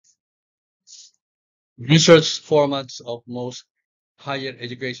Research formats of most higher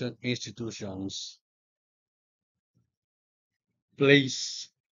education institutions place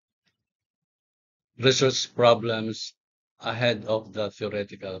research problems ahead of the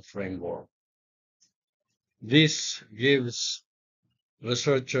theoretical framework. This gives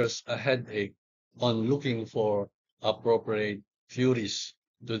researchers a headache on looking for appropriate theories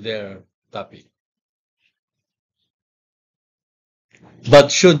to their topic.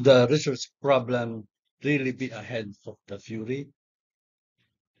 But should the research problem really be ahead of the theory?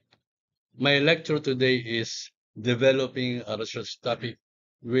 My lecture today is developing a research topic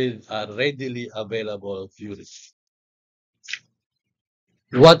with a readily available theory.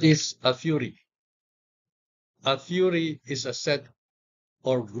 What is a theory? A theory is a set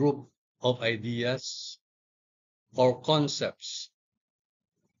or group of ideas or concepts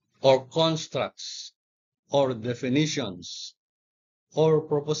or constructs or definitions or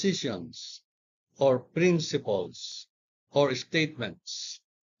propositions or principles or statements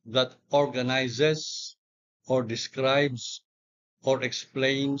that organizes or describes or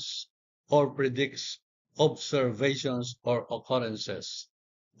explains or predicts observations or occurrences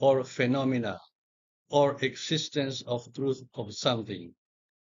or phenomena or existence of truth of something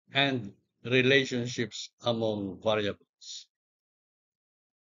and relationships among variables.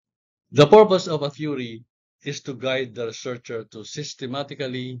 The purpose of a theory is to guide the researcher to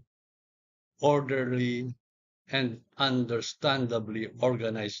systematically, orderly, and understandably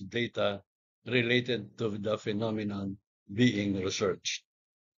organized data related to the phenomenon being researched.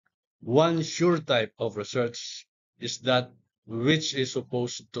 One sure type of research is that which is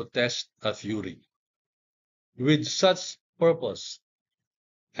supposed to test a theory. With such purpose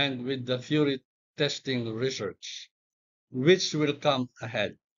and with the theory testing research, which will come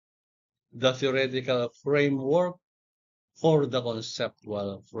ahead, the theoretical framework or the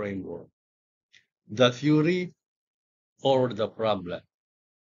conceptual framework, the theory or the problem.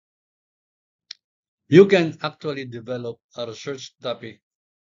 You can actually develop a research topic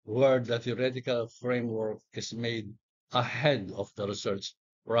where the theoretical framework is made ahead of the research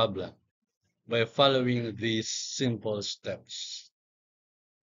problem by following these simple steps.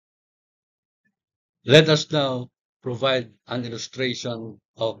 Let us now provide an illustration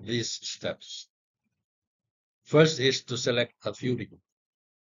of these steps. First is to select a theory.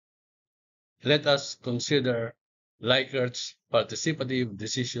 Let us consider Likhart's participative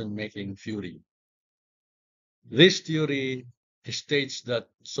decision-making theory. This theory states that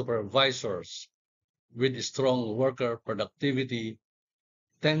supervisors with strong worker productivity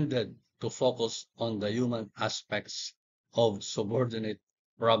tended to focus on the human aspects of subordinate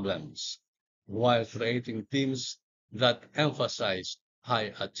problems while creating teams that emphasize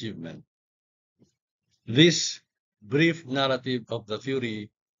high achievement. This brief narrative of the theory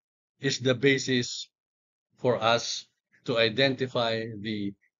is the basis for us to identify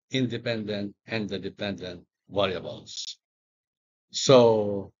the independent and the dependent variables.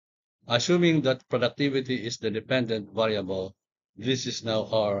 So, assuming that productivity is the dependent variable, this is now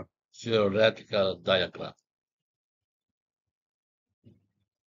our theoretical diagram.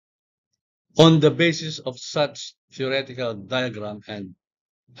 On the basis of such theoretical diagram and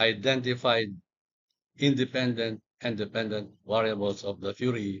identified independent and dependent variables of the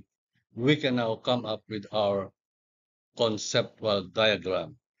theory, we can now come up with our conceptual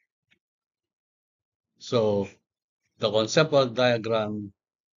diagram. So the conceptual diagram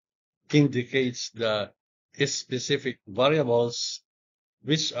indicates the specific variables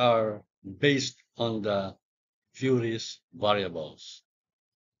which are based on the theory's variables.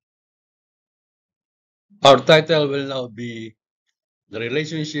 Our title will now be the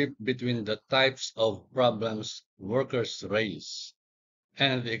relationship between the types of problems workers raise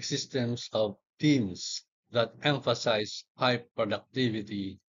and the existence of teams that emphasize high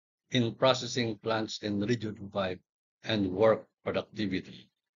productivity in processing plants in Region 5 and work productivity.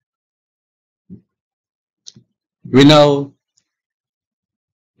 We now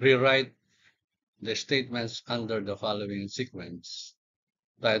rewrite the statements under the following sequence.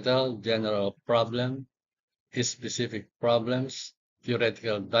 Title, general problem, specific problems,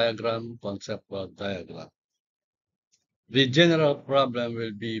 theoretical diagram, conceptual diagram. The general problem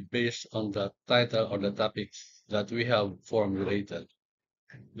will be based on the title or the topic that we have formulated.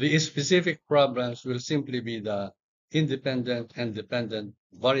 The specific problems will simply be the independent and dependent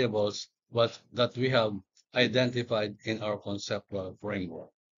variables that we have identified in our conceptual framework.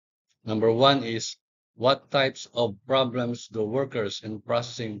 Number one is what types of problems do workers in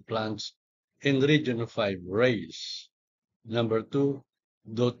processing plants in Region 5 raise? Number two,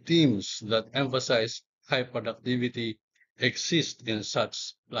 do teams that emphasize high productivity exist in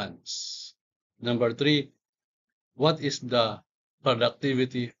such plants? Number three, what is the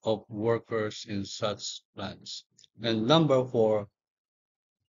productivity of workers in such plants? And number four,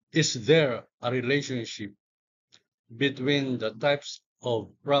 is there a relationship between the types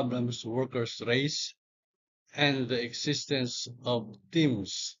of problems workers raise and the existence of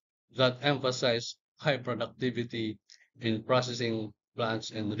teams that emphasize high productivity in processing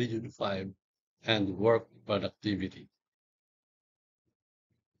plants and rigid five and work productivity?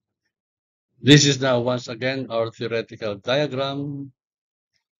 This is now once again our theoretical diagram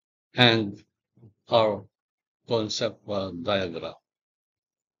and our conceptual diagram.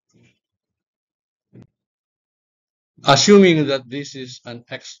 Assuming that this is an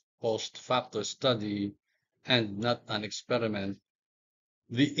ex post facto study and not an experiment,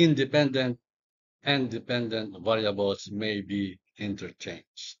 the independent and dependent variables may be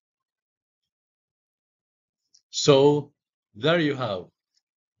interchanged. So there you have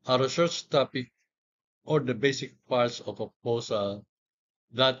a research topic or the basic parts of a proposal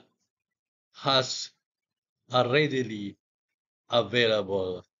that has a readily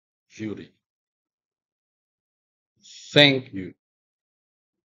available theory. Thank you.